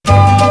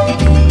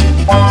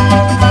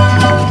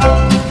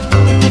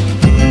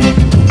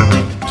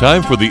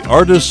time for the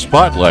Artist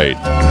Spotlight.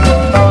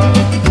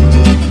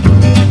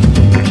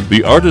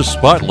 The Artist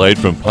Spotlight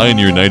from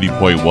Pioneer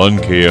 90.1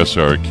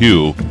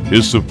 KSRQ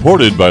is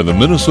supported by the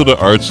Minnesota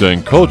Arts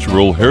and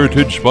Cultural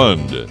Heritage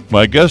Fund.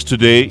 My guest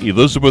today,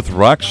 Elizabeth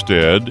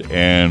Rockstad,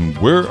 and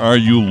where are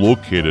you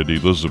located,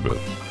 Elizabeth?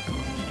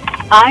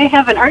 I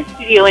have an art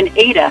studio in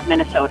Ada,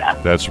 Minnesota.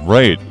 That's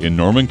right, in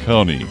Norman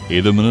County,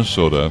 Ada,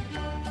 Minnesota.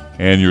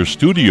 And your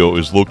studio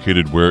is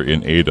located where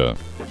in Ada?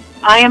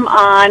 I am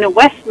on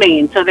West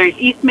Main, so there's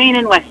East Main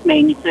and West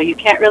Main, so you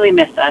can't really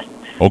miss us.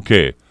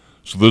 Okay,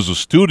 so there's a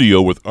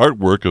studio with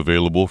artwork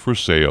available for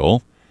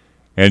sale,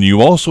 and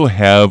you also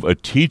have a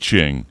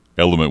teaching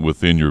element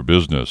within your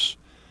business.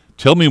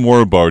 Tell me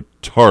more about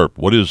TARP.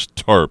 What is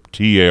TARP,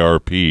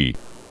 T-A-R-P?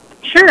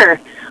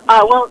 Sure.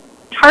 Well,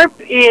 TARP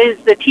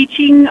is the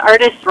Teaching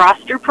Artist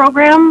Roster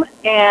Program,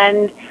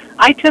 and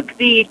I took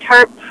the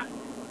TARP,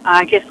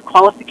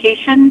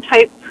 qualification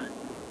type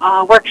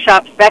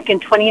workshops back in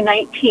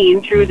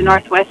 2019 through the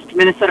Northwest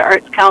Minnesota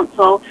Arts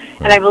Council,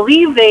 and I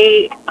believe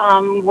they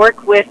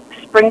work with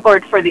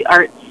Springboard for the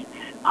Arts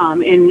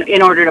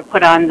in order to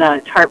put on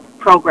the TARP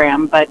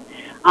program. But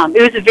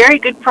it was a very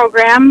good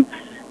program.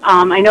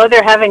 I know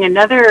they're having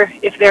another,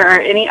 if there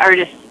are any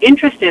artists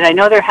interested, I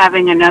know they're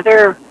having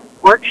another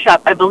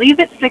workshop. I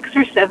believe it's 6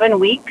 or 7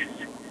 weeks.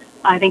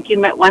 I think you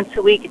met once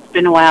a week. It's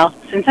been a while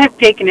since I've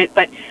taken it,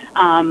 but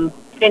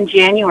in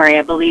January,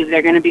 I believe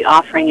they're going to be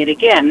offering it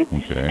again.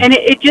 Okay. And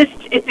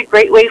it's a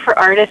great way for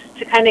artists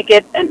to kind of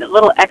get a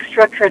little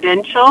extra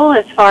credential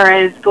as far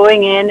as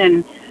going in,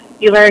 and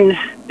you learn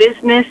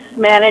business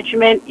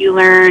management, you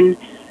learn,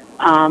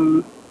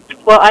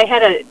 I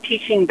had a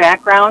teaching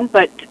background,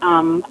 but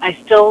I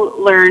still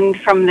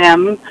learned from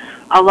them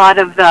a lot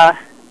of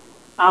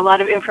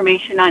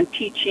information on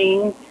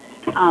teaching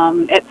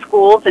at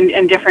schools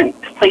and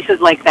different places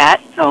like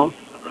that. So,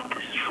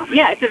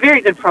 yeah, it's a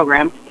very good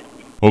program.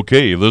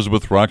 Okay,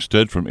 Elizabeth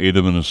Rockstad from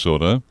Ada,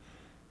 Minnesota,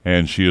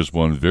 and she has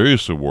won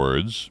various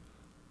awards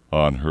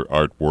on her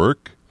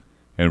artwork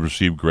and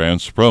received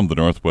grants from the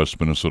Northwest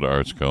Minnesota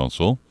Arts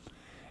Council.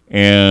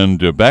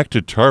 And back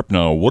to TARP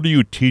now. What are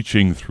you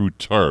teaching through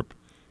TARP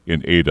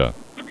in Ada?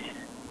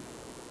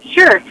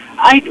 Sure.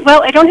 I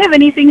don't have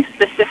anything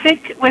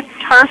specific with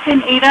TARP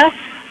in Ada.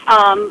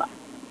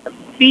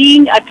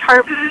 Being a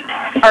TARP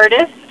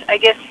artist, I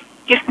guess,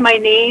 gets my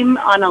name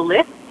on a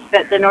list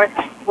that the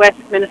Northwest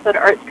Minnesota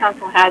Arts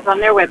Council has on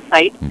their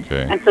website.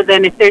 Okay. And so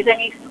then if there's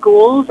any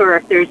schools or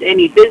if there's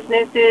any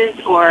businesses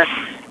or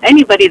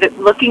anybody that's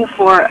looking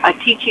for a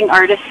teaching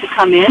artist to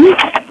come in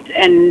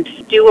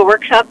and do a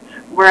workshop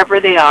wherever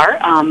they are,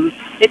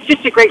 it's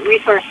just a great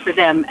resource for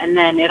them, and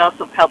then it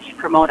also helps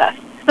promote us.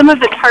 Some of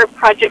the TARP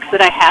projects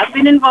that I have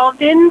been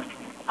involved in,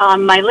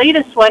 my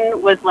latest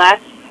one was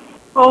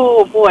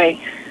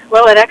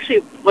it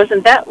actually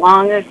wasn't that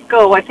long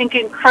ago. I think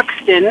in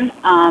Crookston,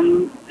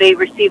 they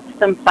received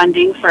some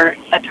funding for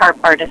a TARP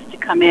artist to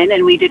come in,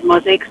 and we did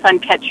Mosaics Sun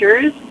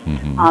Catchers,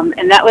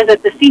 and that was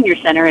at the Senior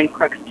Center in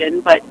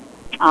Crookston. But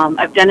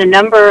I've done a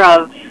number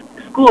of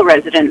school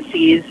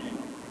residencies,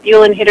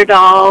 Buell and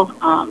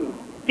Hitterdal,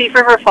 Thief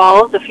River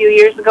Falls a few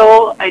years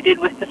ago I did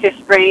with the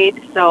 5th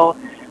grade. So,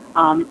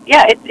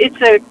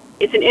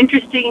 it's an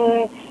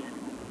interesting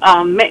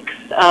mix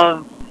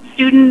of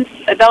students,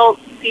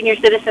 adults, senior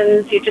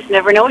citizens. You just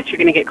never know what you're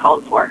going to get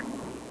called for.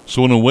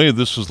 So in a way,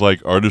 this is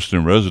like artist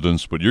in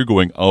residence, but you're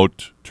going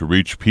out to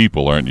reach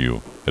people, aren't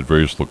you, at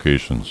various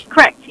locations?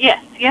 Correct,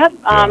 yes, yep.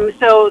 Yeah.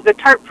 So the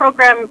TARP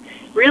program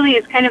really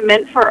is kind of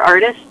meant for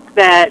artists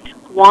that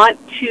want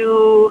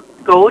to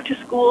go to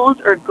schools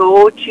or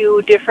go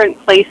to different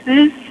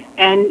places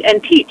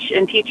and teach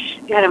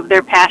kind of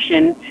their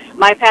passion.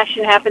 My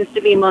passion happens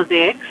to be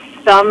mosaics.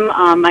 Some,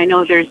 I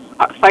know there's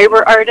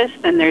fiber artists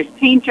and there's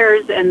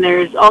painters and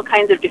there's all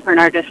kinds of different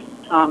artists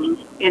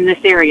in this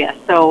area.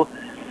 So,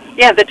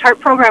 yeah, the TARP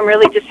program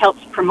really just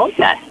helps promote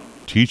that.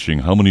 Teaching,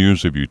 how many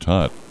years have you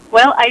taught?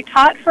 Well, I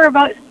taught for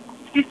about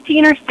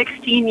 15 or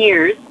 16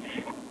 years.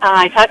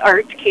 I taught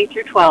art, K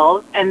through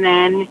 12, and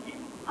then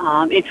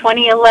in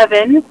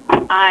 2011,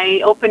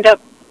 I opened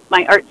up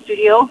my art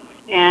studio,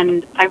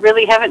 and I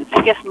really haven't,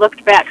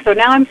 looked back. So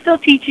now I'm still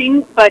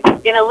teaching, but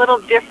in a little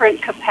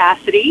different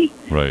capacity.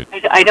 Right.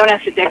 I don't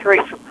have to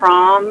decorate for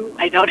prom.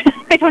 I don't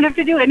have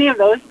to do any of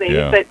those things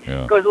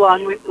that goes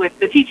along with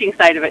the teaching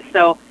side of it.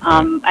 So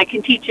I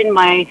can teach in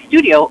my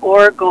studio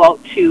or go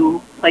out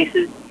to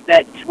places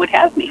that would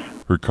have me.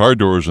 Her car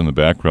door is in the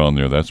background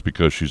there. That's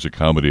because she's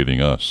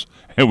accommodating us,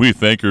 and we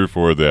thank her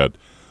for that.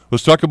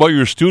 Let's talk about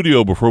your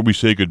studio before we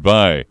say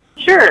goodbye.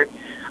 Sure.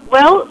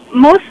 Well,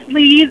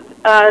 mostly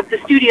the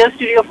Studio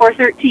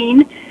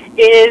 413,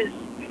 is,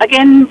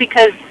 again,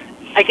 because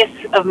I guess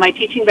of my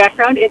teaching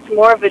background, it's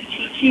more of a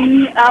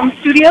teaching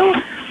studio.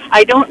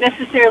 I don't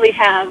necessarily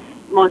have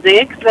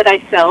mosaics that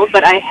I sell,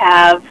 but I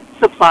have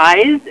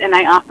supplies, and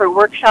I offer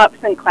workshops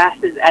and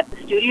classes at the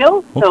studio.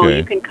 Okay. So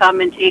you can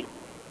come and take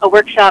a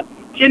workshop.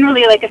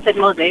 Generally, like I said,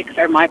 mosaics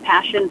are my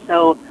passion,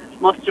 so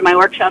most of my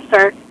workshops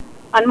are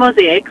on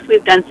mosaics.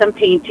 We've done some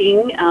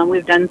painting,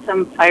 we've done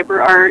some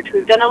fiber art,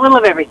 we've done a little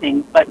of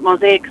everything, but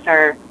mosaics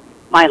are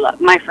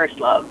my first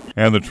love.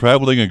 And the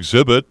traveling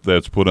exhibit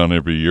that's put on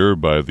every year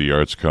by the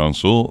Arts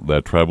Council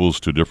that travels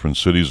to different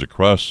cities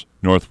across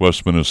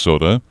northwest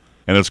Minnesota,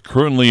 and it's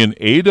currently in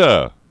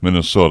Ada,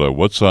 Minnesota.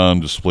 What's on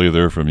display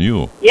there from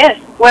you? Yes,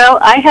 well,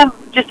 I have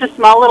just a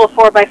small little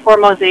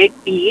 4x4 mosaic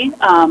bee,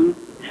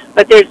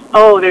 but there's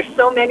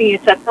so many.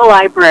 It's at the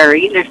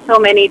library. There's so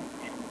many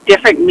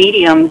different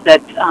mediums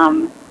that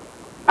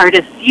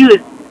artists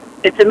use.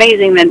 It's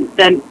amazing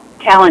the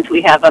talent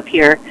we have up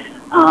here.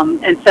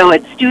 And so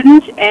it's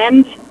student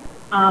and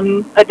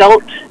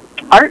adult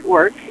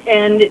artwork,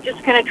 and it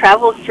just kind of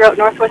travels throughout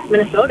northwest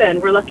Minnesota,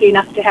 and we're lucky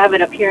enough to have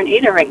it up here in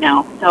Ada right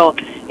now. So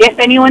if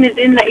anyone is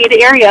in the Ada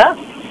area,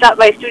 stop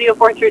by Studio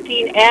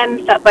 413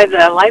 and stop by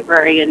the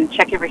library and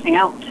check everything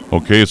out.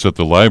 Okay, it's at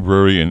the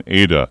library in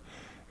Ada.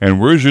 And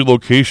where's your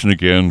location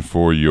again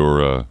for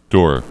your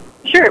door?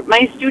 Sure,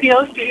 my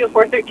Studio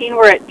 413,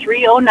 we're at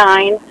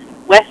 309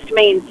 West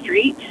Main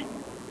Street.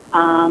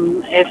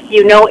 If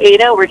you know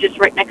Ada, we're just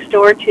right next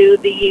door to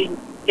the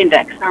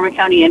Index, Norman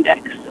County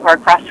Index, or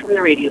across from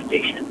the radio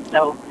station.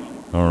 So,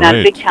 not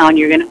a big town,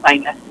 you're going to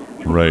find us.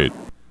 Right.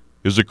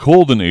 Is it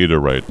cold in Ada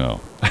right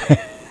now?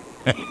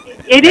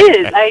 It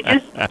is. I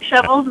just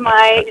shoveled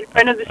in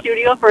front of the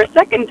studio for a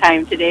second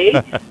time today.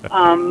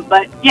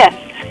 But yes,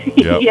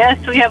 Yep.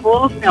 Yes, we have a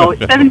little snow.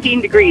 It's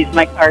 17 degrees,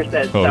 my car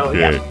says. Okay. So,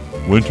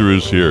 yeah. Winter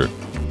is here.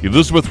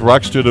 Elizabeth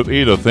Rockstad of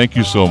Ada, thank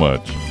you so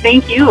much.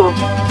 Thank you.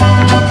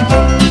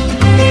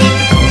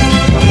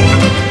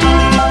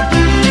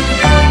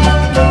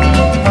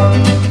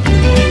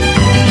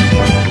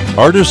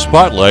 Artist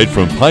Spotlight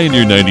from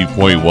Pioneer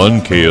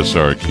 90.1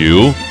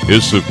 KSRQ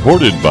is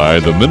supported by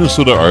the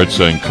Minnesota Arts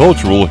and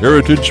Cultural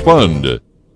Heritage Fund.